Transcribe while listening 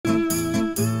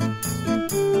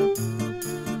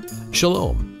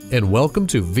Shalom, and welcome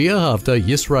to V'ahavta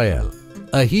Yisrael,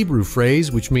 a Hebrew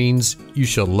phrase which means you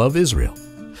shall love Israel.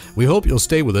 We hope you'll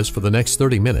stay with us for the next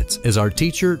 30 minutes as our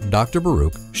teacher, Dr.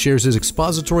 Baruch, shares his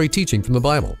expository teaching from the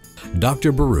Bible.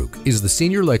 Dr. Baruch is the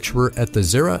senior lecturer at the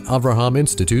Zera Avraham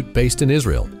Institute based in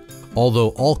Israel. Although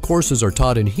all courses are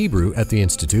taught in Hebrew at the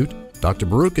Institute, Dr.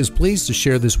 Baruch is pleased to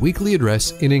share this weekly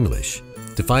address in English.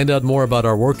 To find out more about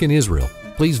our work in Israel,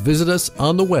 please visit us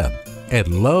on the web at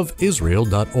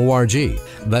LoveIsrael.org.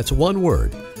 That's one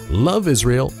word,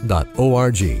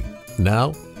 LoveIsrael.org.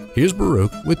 Now, here's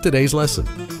Baruch with today's lesson.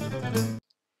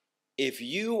 If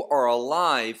you are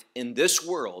alive in this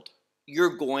world,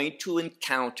 you're going to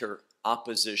encounter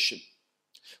opposition.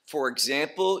 For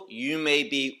example, you may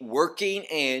be working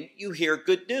and you hear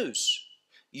good news.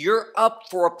 You're up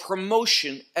for a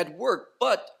promotion at work,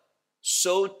 but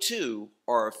so too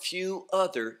are a few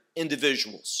other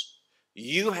individuals.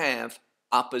 You have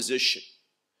opposition.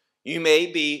 You may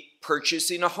be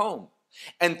purchasing a home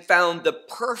and found the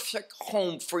perfect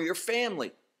home for your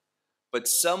family, but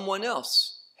someone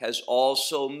else has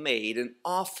also made an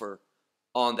offer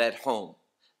on that home.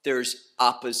 There's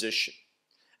opposition.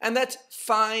 And that's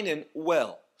fine and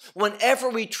well. Whenever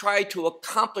we try to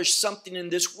accomplish something in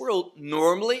this world,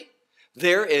 normally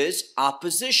there is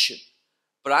opposition.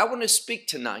 But I want to speak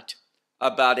tonight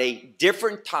about a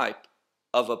different type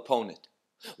of opponent.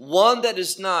 One that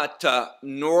is not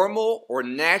normal or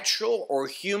natural or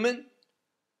human,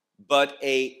 but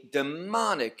a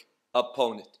demonic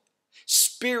opponent,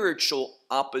 spiritual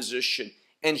opposition.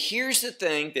 And here's the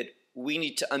thing that we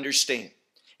need to understand.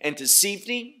 And this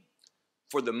evening,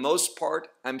 for the most part,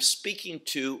 I'm speaking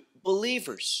to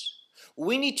believers.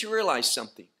 We need to realize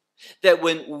something, that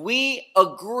when we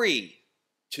agree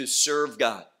to serve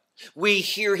God, we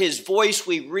hear His voice,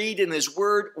 we read in His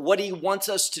Word what He wants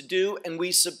us to do, and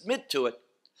we submit to it,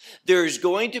 there's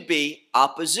going to be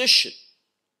opposition.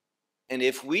 And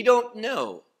if we don't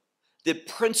know the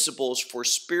principles for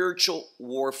spiritual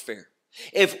warfare,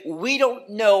 if we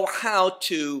don't know how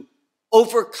to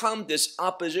overcome this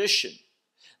opposition,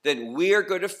 then we are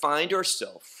going to find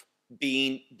ourselves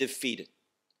being defeated.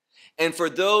 And for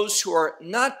those who are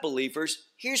not believers,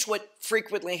 here's what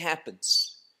frequently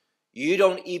happens. You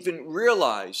don't even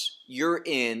realize you're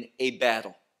in a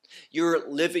battle. You're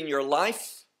living your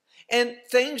life, and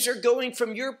things are going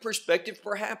from your perspective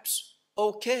perhaps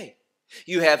okay.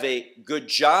 You have a good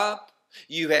job.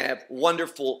 You have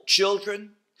wonderful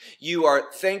children. You are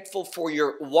thankful for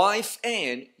your wife,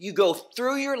 and you go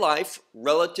through your life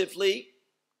relatively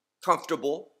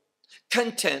comfortable,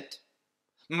 content,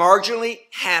 marginally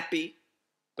happy.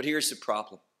 But here's the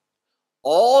problem.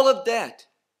 All of that,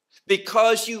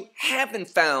 because you haven't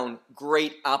found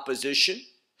great opposition,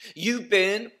 you've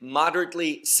been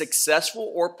moderately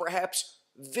successful or perhaps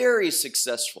very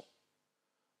successful.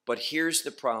 But here's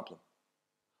the problem.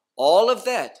 All of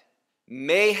that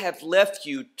may have left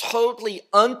you totally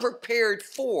unprepared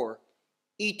for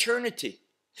eternity.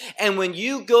 And when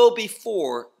you go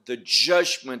before the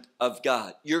judgment of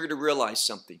God, you're going to realize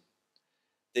something,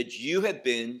 that you have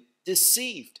been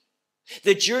deceived,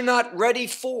 that you're not ready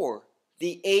for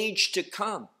the age to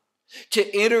come,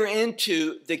 to enter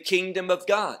into the kingdom of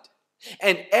God.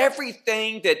 And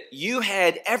everything that you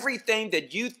had, everything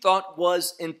that you thought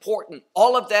was important,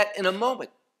 all of that in a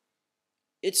moment,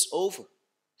 it's over.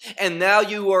 And now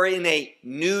you are in a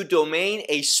new domain,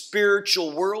 a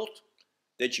spiritual world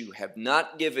that you have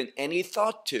not given any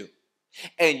thought to.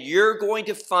 And you're going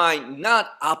to find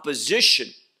not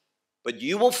opposition, but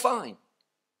you will find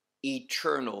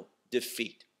eternal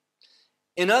defeat.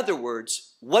 In other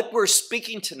words, what we're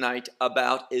speaking tonight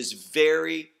about is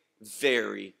very,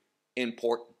 very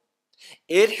important.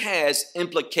 It has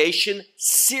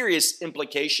serious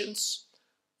implications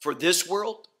for this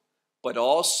world, but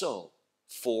also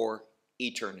for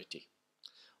eternity.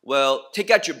 Well, take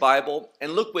out your Bible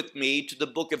and look with me to the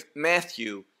book of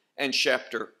Matthew and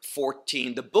chapter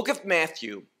 14. The book of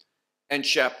Matthew and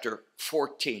chapter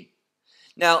 14.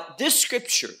 Now, this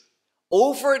scripture,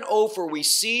 over and over, we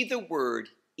see the word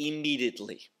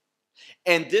immediately.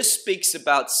 And this speaks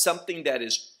about something that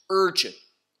is urgent.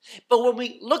 But when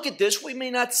we look at this, we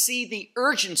may not see the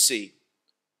urgency.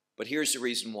 But here's the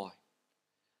reason why.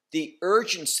 The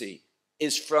urgency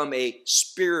is from a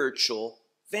spiritual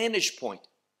vantage point.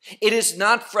 It is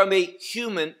not from a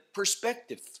human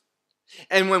perspective.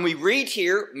 And when we read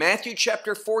here, Matthew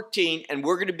chapter 14, and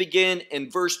we're going to begin in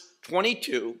verse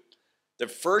 22, the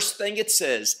first thing it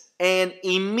says, and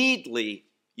immediately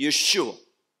Yeshua,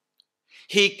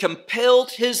 He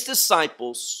compelled His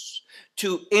disciples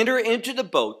to enter into the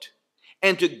boat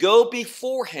and to go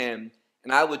before Him,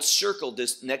 and I would circle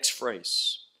this next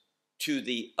phrase, to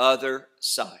the other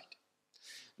side.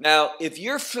 Now, if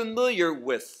you're familiar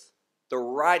with the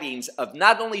writings of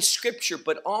not only Scripture,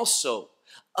 but also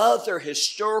other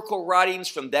historical writings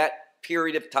from that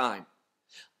period of time,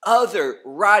 other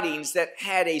writings that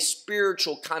had a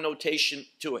spiritual connotation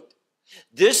to it,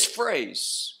 this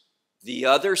phrase, the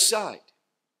other side,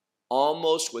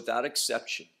 almost without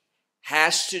exception,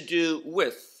 has to do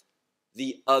with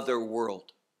the other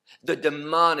world, the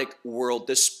demonic world,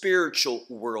 the spiritual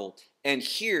world. And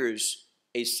here's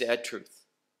a sad truth.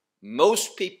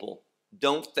 Most people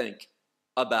don't think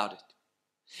about it.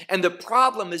 And the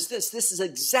problem is this is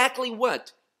exactly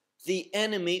what the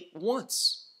enemy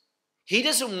wants. He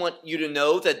doesn't want you to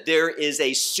know that there is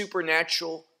a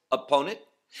supernatural opponent.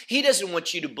 He doesn't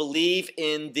want you to believe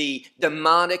in the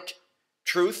demonic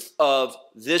truth of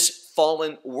this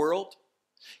fallen world.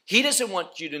 He doesn't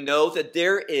want you to know that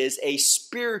there is a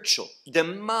spiritual,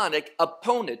 demonic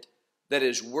opponent that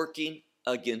is working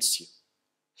against you.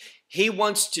 He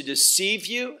wants to deceive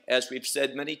you, as we've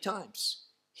said many times.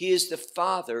 He is the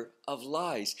father of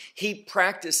lies. He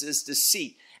practices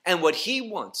deceit. And what he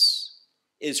wants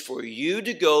is for you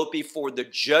to go before the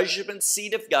judgment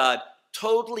seat of God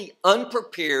totally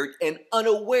unprepared and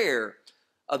unaware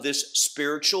of this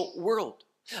spiritual world,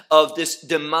 of this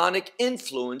demonic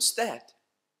influence that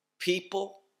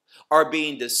people are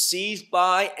being deceived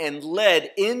by and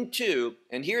led into,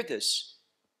 and hear this,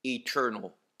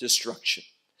 eternal destruction.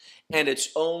 And it's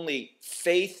only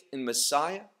faith in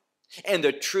Messiah and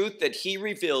the truth that he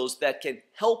reveals that can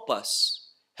help us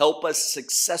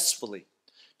successfully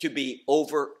to be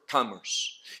overcomers,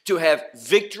 to have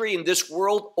victory in this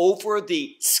world over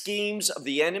the schemes of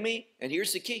the enemy. And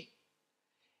here's the key.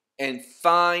 And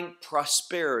find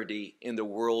prosperity in the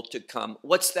world to come.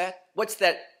 What's that? What's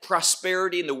that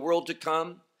prosperity in the world to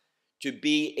come? To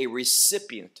be a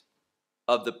recipient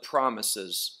of the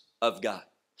promises of God.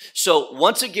 So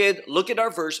once again, look at our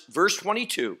verse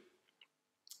 22.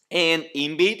 And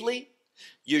immediately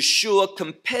Yeshua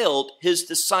compelled his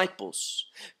disciples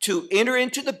to enter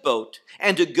into the boat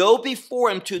and to go before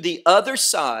him to the other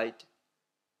side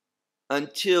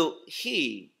until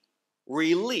he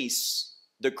released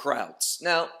the crowds.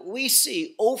 Now, we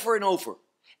see over and over,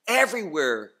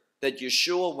 everywhere that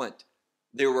Yeshua went,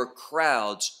 there were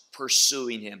crowds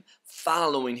pursuing him,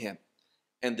 following him.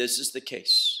 And this is the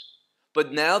case.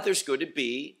 But now there's going to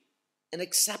be an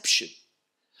exception.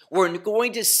 We're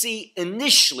going to see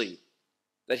initially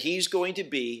that he's going to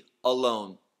be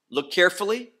alone. Look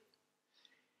carefully.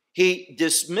 He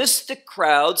dismissed the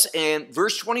crowds, and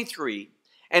verse 23,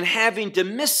 and having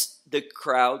dismissed the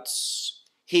crowds,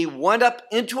 he went up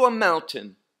into a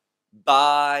mountain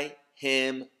by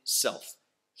himself.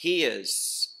 He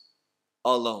is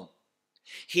alone.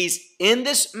 He's in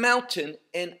this mountain,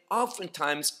 and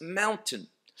oftentimes mountain,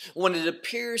 when it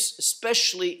appears,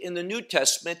 especially in the New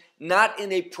Testament, not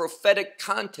in a prophetic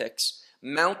context,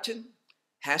 mountain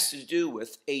has to do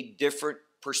with a different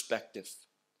perspective.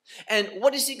 And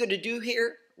what is he going to do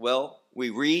here? Well,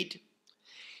 we read,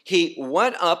 he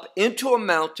went up into a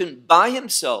mountain by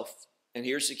himself, and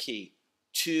here's the key,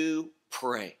 to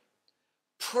pray.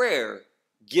 Prayer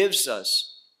gives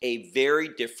us a very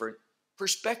different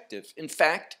perspective. In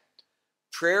fact,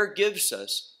 prayer gives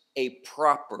us a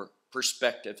proper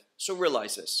perspective. So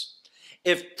realize this.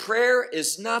 If prayer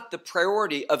is not the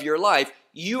priority of your life,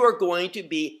 you are going to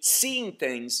be seeing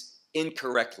things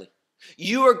incorrectly.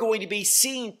 You are going to be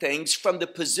seeing things from the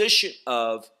position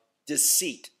of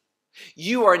deceit.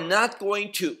 You are not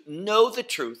going to know the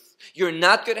truth. You're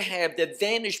not going to have the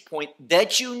vantage point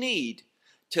that you need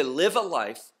to live a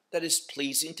life that is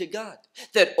pleasing to God,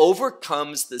 that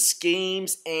overcomes the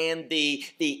schemes and the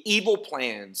evil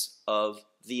plans of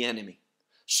the enemy.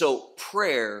 So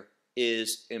prayer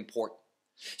is important.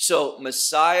 So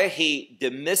Messiah, he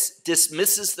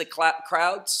dismisses the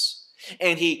crowds,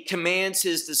 and he commands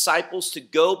his disciples to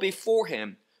go before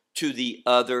him to the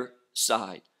other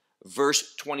side.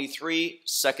 Verse 23,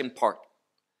 second part.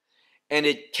 And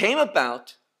it came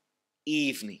about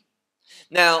evening.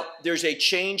 Now, there's a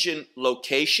change in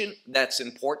location that's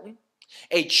important.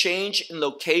 A change in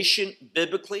location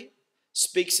biblically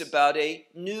speaks about a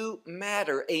new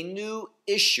matter, a new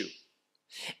issue.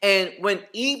 And when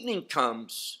evening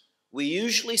comes, we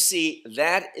usually see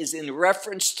that is in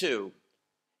reference to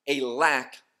a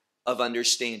lack of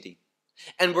understanding.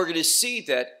 And we're going to see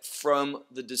that from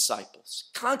the disciples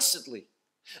constantly.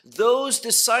 Those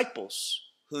disciples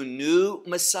who knew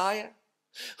Messiah,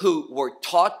 who were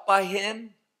taught by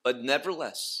him, but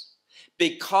nevertheless,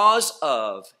 because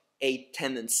of a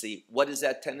tendency, what is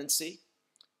that tendency?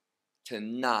 To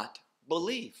not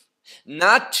believe.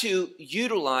 not to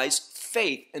utilize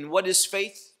faith. And what is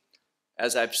faith?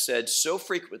 As I've said so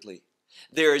frequently,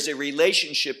 there is a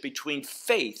relationship between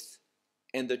faith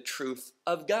and the truth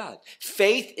of God.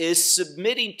 Faith is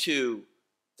submitting to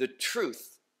the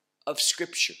truth of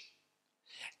Scripture.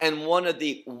 And one of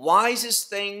the wisest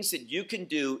things that you can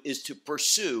do is to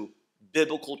pursue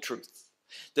biblical truth.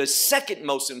 The second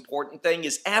most important thing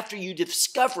is after you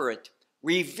discover it,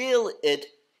 reveal it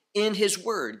in His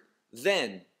Word,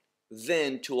 then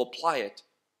to apply it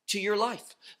to your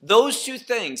life. Those two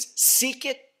things, seek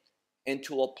it and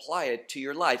to apply it to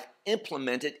your life,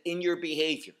 implement it in your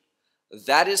behavior.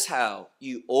 That is how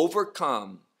you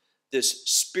overcome this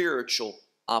spiritual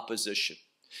opposition.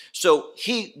 So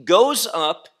he goes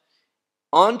up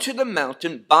onto the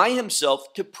mountain by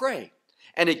himself to pray.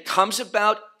 And it comes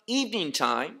about evening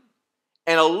time,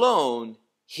 and alone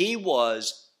he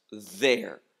was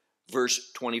there.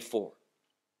 Verse 24.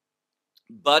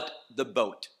 But the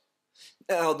boat.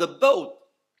 Now the boat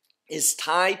is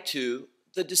tied to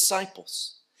the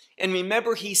disciples. And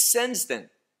remember, he sends them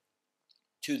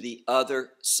to the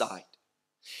other side.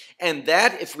 And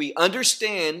that, if we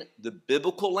understand the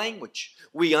biblical language,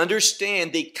 we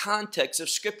understand the context of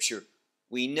Scripture,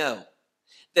 we know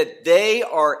that they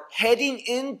are heading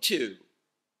into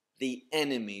the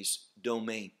enemy's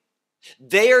domain.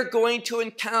 They are going to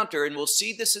encounter, and we'll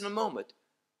see this in a moment,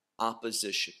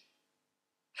 opposition.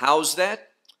 How's that?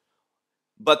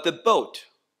 But the boat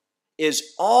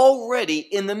is already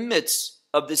in the midst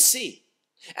of the sea.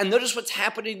 And notice what's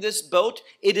happening in this boat.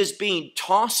 It is being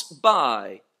tossed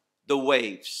by the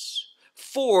waves.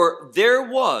 For there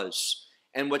was,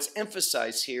 and what's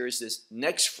emphasized here is this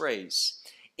next phrase,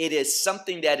 it is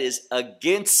something that is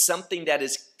against something that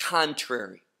is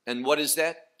contrary. And what is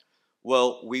that?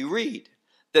 Well, we read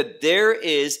that there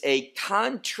is a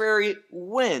contrary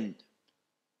wind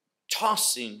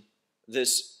tossing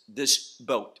this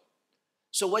boat.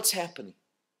 So what's happening?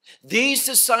 These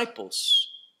disciples,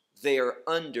 they are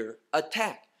under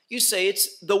attack. You say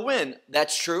it's the wind.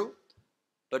 That's true.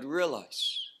 But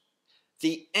realize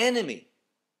the enemy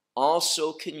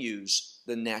also can use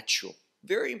the natural.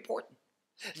 Very important.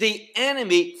 The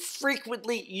enemy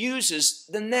frequently uses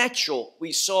the natural.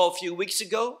 We saw a few weeks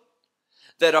ago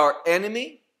that our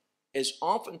enemy is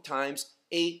oftentimes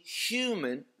a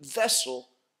human vessel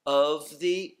of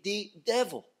the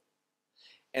devil.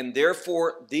 And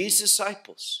therefore, these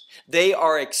disciples, they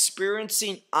are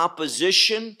experiencing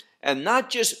opposition, and not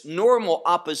just normal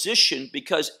opposition,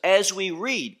 because as we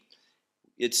read,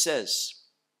 it says,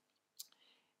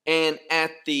 and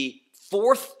at the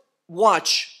fourth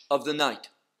watch of the night.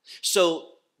 So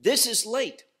this is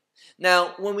late.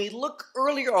 Now, when we look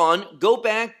earlier on, go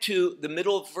back to the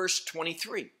middle of verse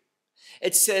 23.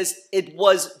 It says, it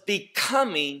was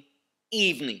becoming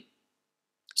evening.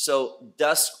 So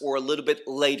dusk or a little bit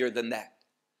later than that.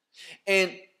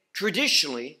 And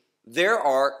traditionally, there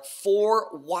are 4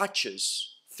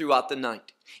 watches throughout the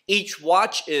night. Each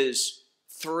watch is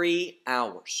 3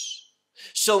 hours.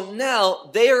 So now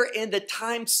they are in the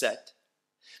time set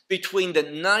between the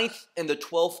 9th and the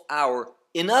 12th hour.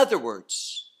 In other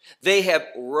words, they have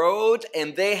rowed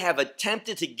and they have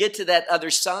attempted to get to that other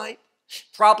side.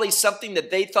 Probably something that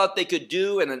they thought they could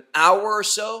do in an hour or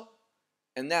so.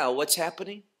 And now what's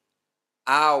happening?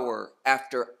 Hour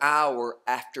after hour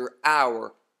after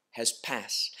hour has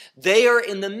passed. They are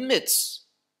in the midst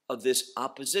of this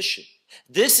opposition.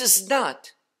 This is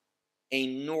not a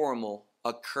normal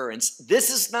occurrence. This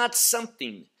is not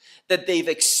something that they've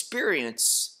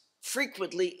experienced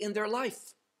frequently in their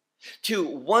life. To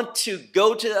want to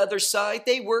go to the other side,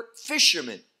 they were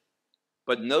fishermen.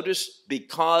 But notice,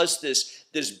 because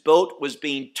this boat was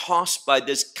being tossed by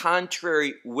this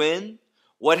contrary wind,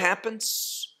 what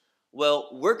happens? Well,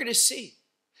 we're going to see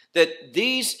that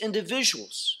these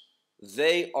individuals,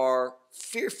 they are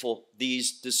fearful,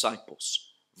 these disciples.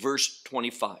 Verse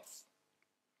 25.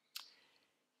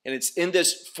 And it's in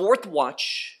this fourth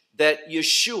watch that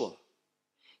Yeshua,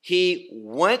 he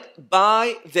went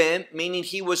by them, meaning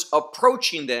he was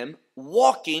approaching them,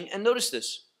 walking, and notice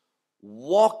this,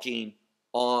 walking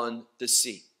on the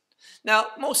sea. Now,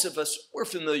 most of us, we're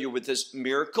familiar with this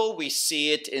miracle. We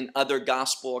see it in other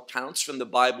gospel accounts from the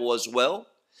Bible as well,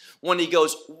 when he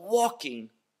goes walking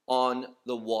on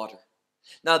the water.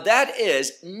 Now, that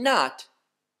is not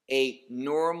a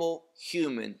normal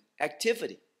human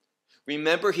activity.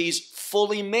 Remember, he's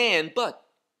fully man, but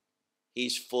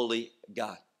he's fully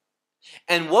God.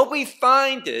 And what we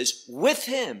find is, with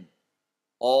him,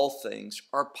 all things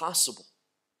are possible.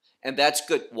 And that's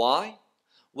good. Why?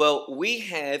 Well, we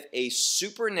have a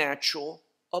supernatural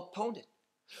opponent.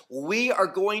 We are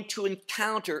going to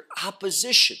encounter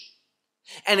opposition.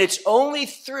 And it's only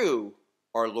through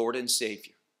our Lord and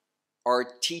Savior, our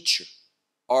teacher,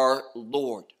 our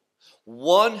Lord,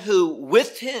 one who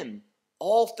with him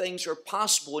all things are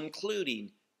possible,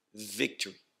 including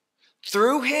victory.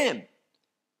 Through him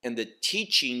and the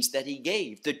teachings that he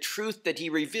gave, the truth that he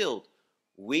revealed,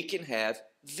 we can have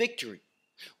victory.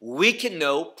 We can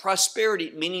know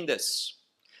prosperity, meaning this.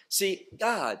 See,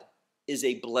 God is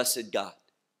a blessed God.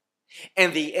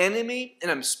 And the enemy,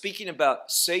 and I'm speaking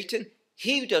about Satan,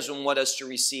 he doesn't want us to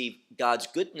receive God's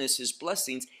goodness, his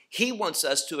blessings. He wants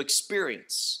us to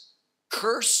experience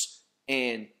curse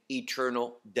and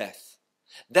eternal death.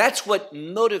 That's what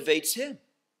motivates him.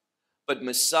 But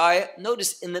Messiah,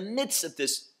 notice in the midst of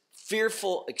this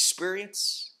fearful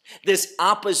experience, this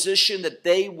opposition that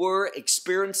they were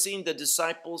experiencing, the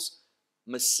disciples,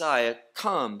 Messiah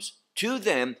comes to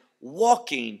them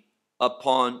walking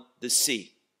upon the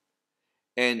sea.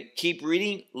 And keep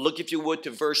reading. Look, if you would,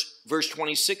 to verse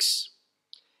 26.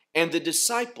 And the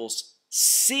disciples,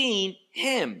 seeing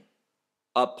him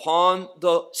upon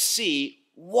the sea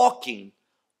walking,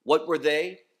 what were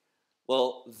they?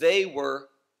 Well, they were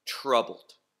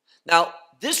troubled. Now,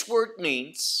 this word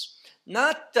means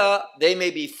not they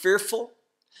may be fearful,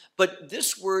 but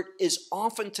this word is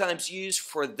oftentimes used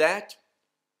for that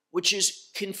which is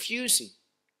confusing.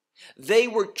 They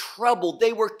were troubled.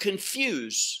 They were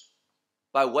confused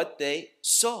by what they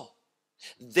saw.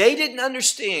 They didn't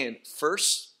understand,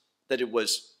 first, that it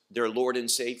was their Lord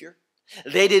and Savior.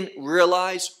 They didn't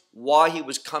realize why he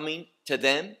was coming to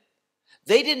them.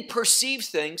 They didn't perceive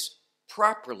things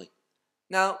properly.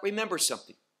 Now, remember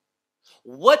something.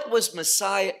 What was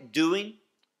Messiah doing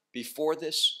before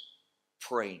this?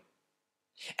 Praying.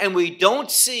 And we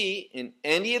don't see in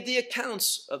any of the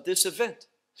accounts of this event,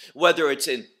 whether it's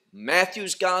in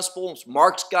Matthew's gospel,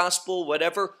 Mark's gospel,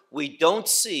 whatever, we don't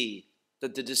see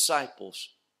that the disciples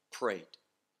prayed.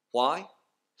 Why?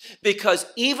 Because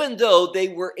even though they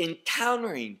were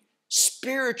encountering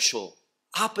spiritual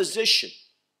opposition,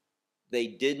 they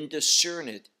didn't discern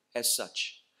it as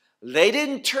such. They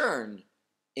didn't turn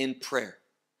in prayer.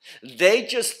 They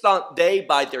just thought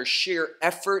by their sheer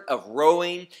effort of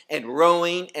rowing and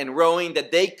rowing and rowing,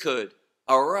 that they could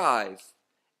arrive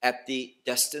at the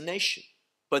destination.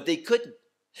 But they couldn't.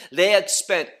 They had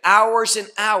spent hours and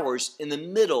hours in the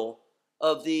middle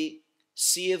of the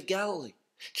Sea of Galilee,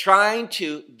 trying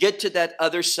to get to that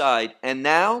other side. And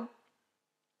now,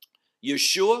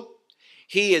 Yeshua,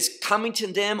 he is coming to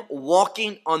them,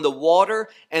 walking on the water,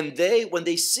 and when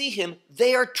they see him,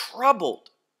 they are troubled,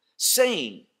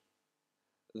 saying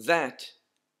that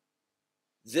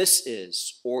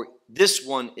this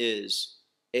one is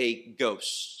a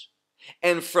ghost.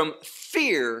 And from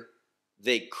fear,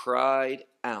 they cried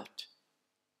out.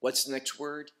 What's the next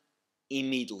word?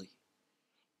 Immediately.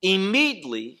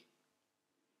 Immediately,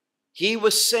 he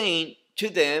was saying to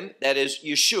them, that is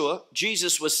Yeshua,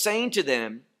 Jesus was saying to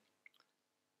them,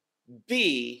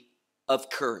 be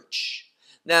of courage.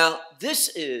 Now,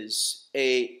 this is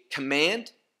a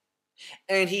command,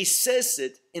 and he says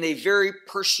it in a very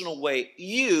personal way.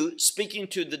 You, speaking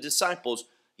to the disciples,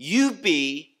 you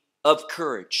be of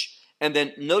courage. And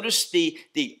then notice the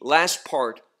last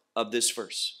part of this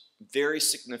verse. Very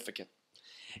significant.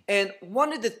 And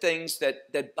one of the things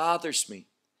that bothers me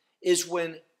is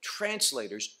when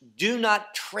translators do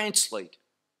not translate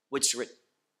what's written.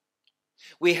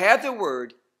 We have the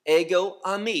word ego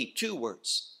ami, 2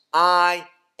 words. I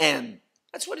am.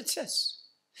 That's what it says.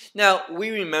 Now, we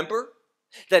remember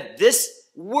that this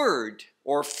word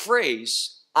or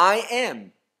phrase, I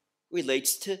am,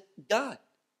 relates to God.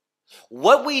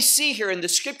 What we see here, and the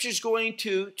scripture is going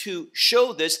to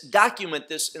show this, document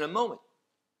this in a moment.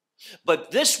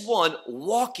 But this one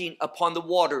walking upon the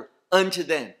water unto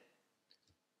them,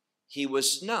 he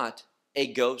was not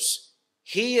a ghost.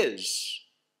 He is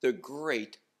the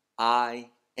great I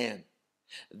am.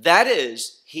 That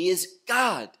is, he is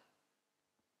God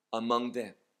among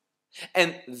them.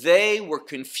 And they were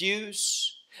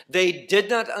confused. They did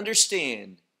not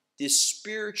understand the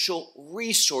spiritual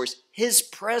resource, his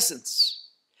presence,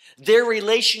 their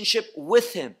relationship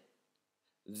with him.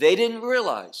 They didn't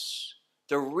realize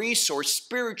the resource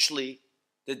spiritually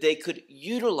that they could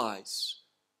utilize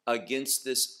against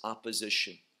this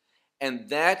opposition. And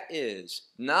that is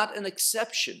not an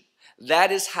exception.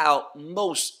 That is how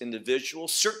most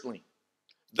individuals, certainly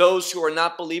those who are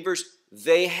not believers,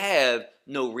 they have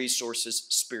no resources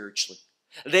spiritually.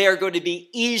 They are going to be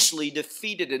easily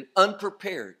defeated and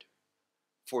unprepared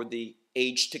for the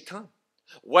age to come.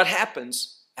 What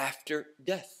happens after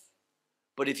death?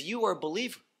 But if you are a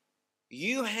believer,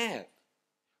 you have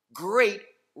great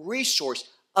resource,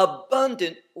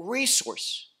 abundant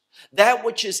resource. that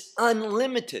which is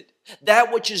unlimited,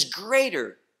 that which is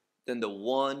greater than the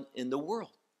one in the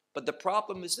world. But the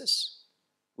problem is this: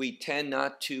 we tend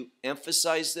not to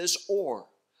emphasize this or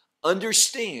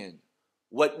understand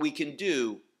what we can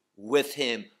do with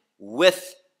him,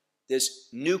 with this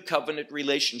new covenant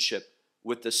relationship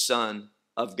with the Son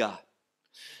of God.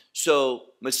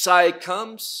 So Messiah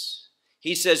comes.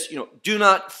 He says, do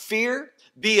not fear,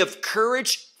 be of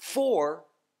courage, for,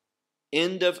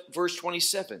 end of verse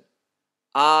 27,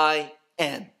 I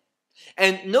am.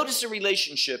 And notice the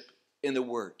relationship in the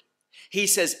word. He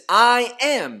says, I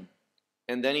am.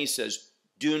 And then he says,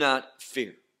 do not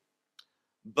fear.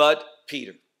 But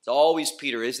Peter, it's always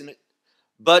Peter, isn't it?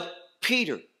 But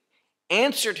Peter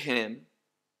answered him,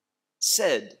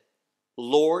 said,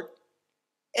 Lord,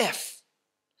 if.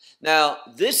 Now,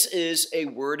 this is a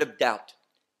word of doubt.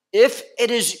 If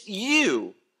it is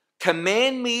you,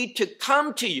 command me to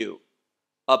come to you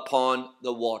upon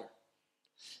the water.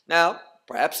 Now,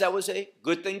 perhaps that was a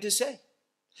good thing to say.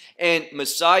 And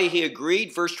Messiah, he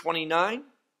agreed, verse 29,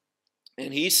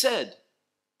 and he said,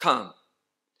 come.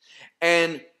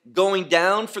 And going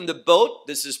down from the boat,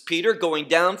 this is Peter going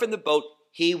down from the boat,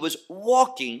 he was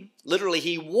walking, literally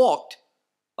he walked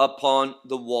upon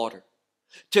the water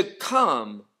to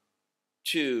come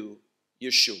to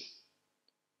Yeshua.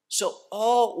 So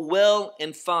all well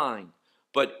and fine,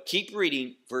 but keep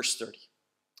reading verse 30.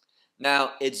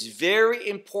 Now, it's very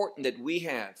important that we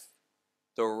have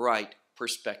the right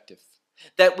perspective,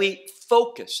 that we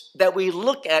focus, that we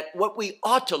look at what we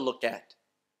ought to look at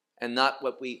and not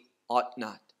what we ought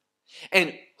not.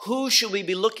 And who should we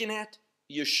be looking at?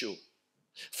 Yeshua.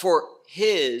 For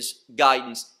his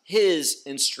guidance, his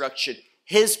instruction,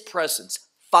 his presence,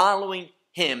 following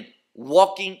him,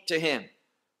 walking to him.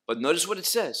 But notice what it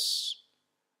says.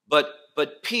 But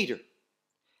Peter,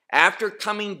 after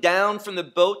coming down from the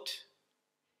boat,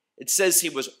 it says he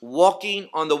was walking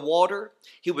on the water.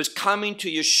 He was coming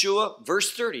to Yeshua.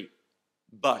 Verse 30.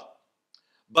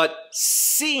 But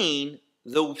seeing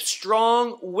the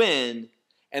strong wind,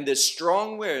 and the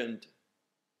strong wind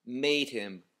made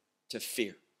him to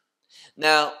fear.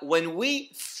 Now, when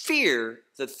we fear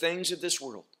the things of this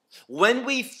world, when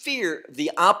we fear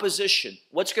the opposition,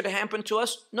 what's going to happen to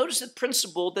us? Notice the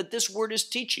principle that this word is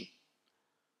teaching.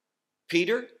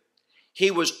 Peter,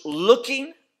 he was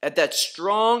looking at that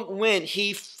strong wind.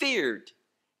 He feared,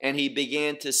 and he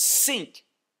began to sink,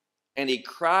 and he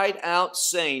cried out,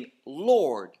 saying,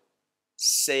 Lord,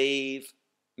 save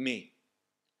me.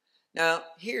 Now,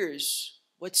 here's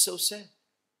what's so sad.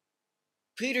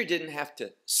 Peter didn't have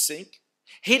to sink.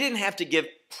 He didn't have to give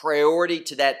priority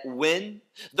to that wind,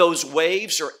 those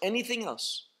waves, or anything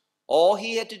else. All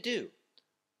he had to do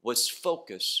was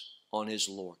focus on his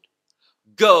Lord.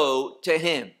 Go to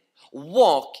him.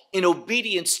 Walk in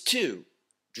obedience to,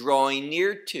 drawing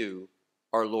near to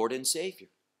our Lord and Savior,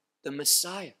 the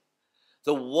Messiah,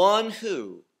 the one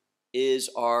who is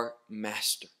our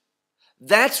master.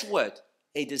 That's what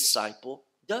a disciple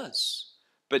does.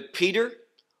 But Peter,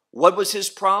 what was his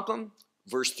problem?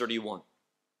 Verse 31.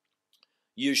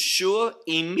 Yeshua,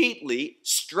 immediately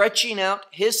stretching out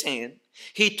his hand,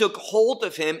 he took hold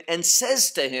of him and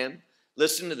says to him,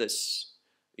 listen to this,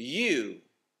 you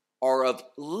are of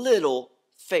little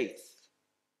faith.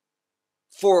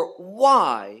 For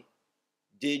why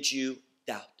did you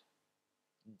doubt?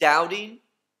 Doubting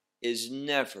is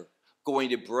never going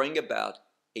to bring about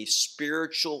a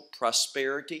spiritual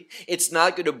prosperity. It's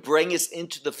not going to bring us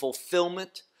into the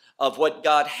fulfillment of what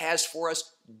God has for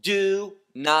us. Do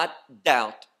not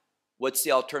doubt. What's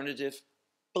the alternative?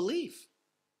 Believe.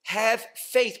 Have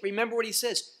faith. Remember what he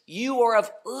says. You are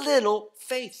of little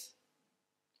faith.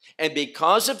 And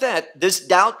because of that, this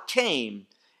doubt came.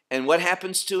 And what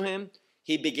happens to him?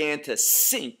 He began to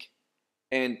sink,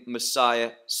 and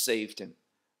Messiah saved him.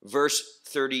 Verse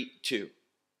 32.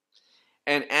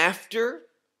 And after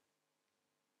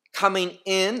coming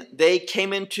in, they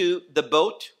came into the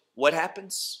boat. What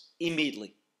happens?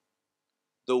 Immediately,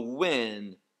 the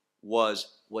wind was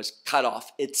cut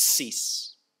off. It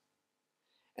ceased.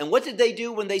 And what did they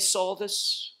do when they saw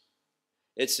this?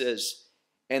 It says,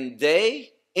 and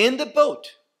they, in the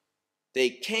boat,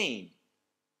 they came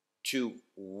to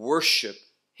worship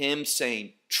him,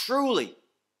 saying, truly,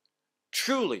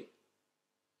 truly,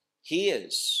 he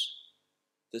is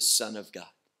the Son of God.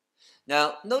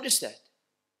 Now, notice that.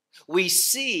 We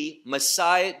see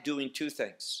Messiah doing two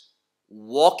things.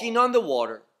 Walking on the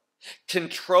water,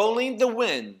 controlling the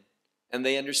wind, and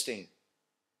they understand.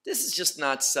 This is just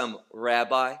not some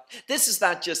rabbi. This is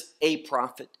not just a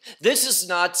prophet. This is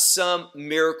not some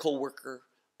miracle worker.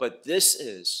 But this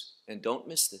is, and don't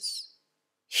miss this,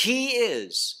 he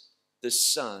is the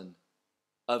Son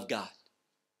of God.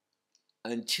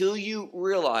 Until you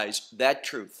realize that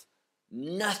truth,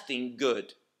 nothing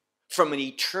good from an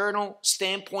eternal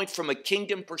standpoint, from a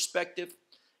kingdom perspective,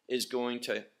 is going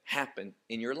to happen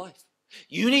in your life.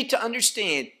 You need to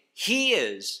understand He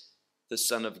is the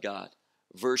Son of God.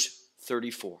 Verse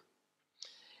 34.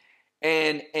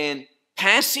 And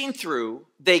passing through,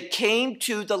 they came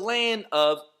to the land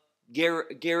of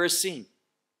Gerasene.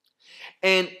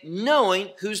 And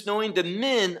knowing the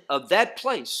men of that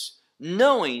place,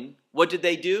 knowing, what did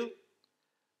they do?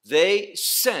 They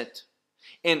sent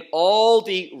in all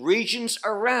the regions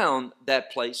around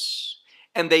that place,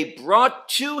 and they brought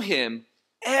to him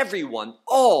everyone,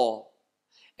 all.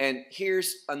 And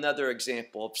here's another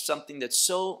example of something that's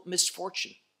so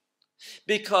misfortunate,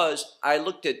 because I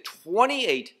looked at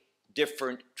 28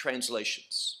 different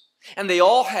translations, and they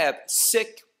all have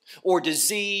sick or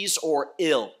disease or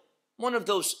ill. One of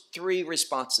those three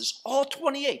responses, all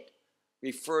 28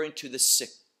 referring to the sick.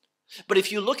 But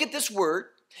if you look at this word,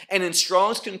 and in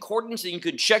Strong's Concordance, and you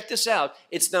can check this out,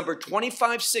 it's number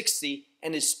 2560,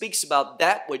 and it speaks about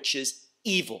that which is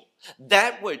evil,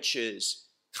 that which is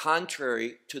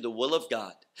contrary to the will of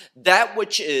God, that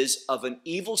which is of an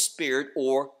evil spirit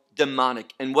or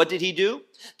demonic. And what did he do?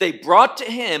 They brought to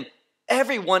him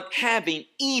everyone having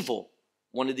evil,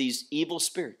 one of these evil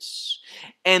spirits,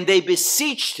 and they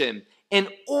beseeched him in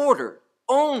order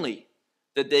only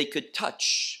that they could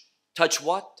touch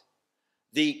what?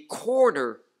 The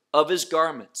corner of his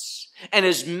garments. And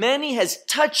as many as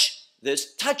touched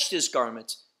his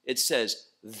garments, it says,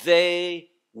 they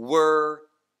were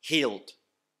healed.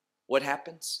 What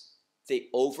happens? They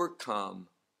overcome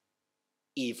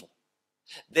evil.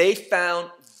 They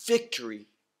found victory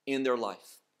in their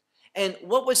life. And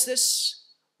what was this?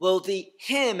 Well, the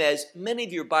hem, as many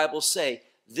of your Bibles say,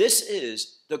 this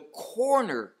is the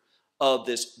corner of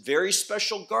this very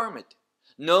special garment,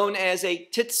 known as a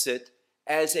tzitzit,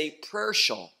 as a prayer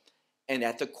shawl. And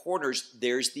at the corners,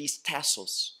 there's these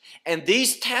tassels. And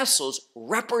these tassels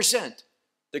represent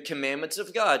the commandments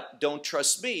of God. Don't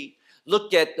trust me.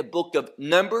 Look at the book of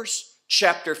Numbers,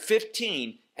 chapter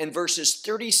 15, and verses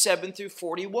 37 through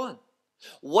 41.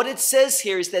 What it says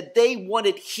here is that they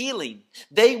wanted healing.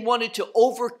 They wanted to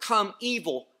overcome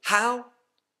evil. How?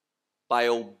 By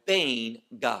obeying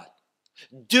God,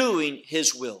 doing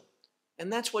His will.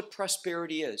 And that's what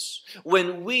prosperity is.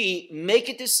 When we make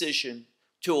a decision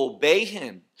to obey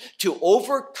Him, to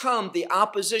overcome the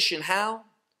opposition, how?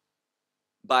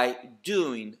 By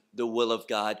doing the will of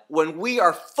God. When we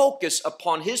are focused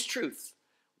upon His truth,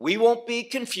 we won't be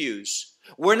confused.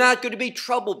 We're not going to be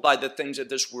troubled by the things of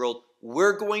this world.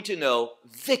 We're going to know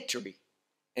victory,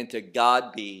 and to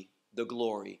God be the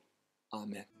glory.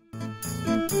 Amen.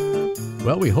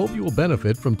 Well, we hope you will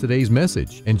benefit from today's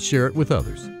message and share it with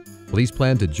others. Please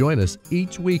plan to join us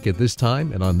each week at this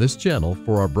time and on this channel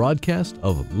for our broadcast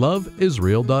of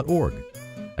LoveIsrael.org.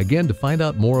 Again, to find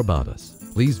out more about us,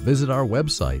 please visit our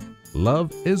website,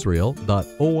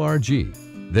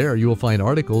 LoveIsrael.org. There you will find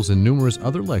articles and numerous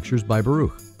other lectures by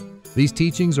Baruch. These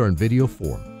teachings are in video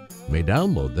form. You may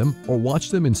download them or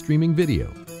watch them in streaming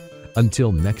video.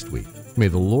 Until next week, may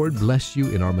the Lord bless you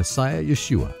in our Messiah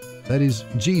Yeshua, that is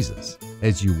Jesus,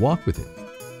 as you walk with Him.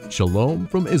 Shalom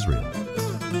from Israel.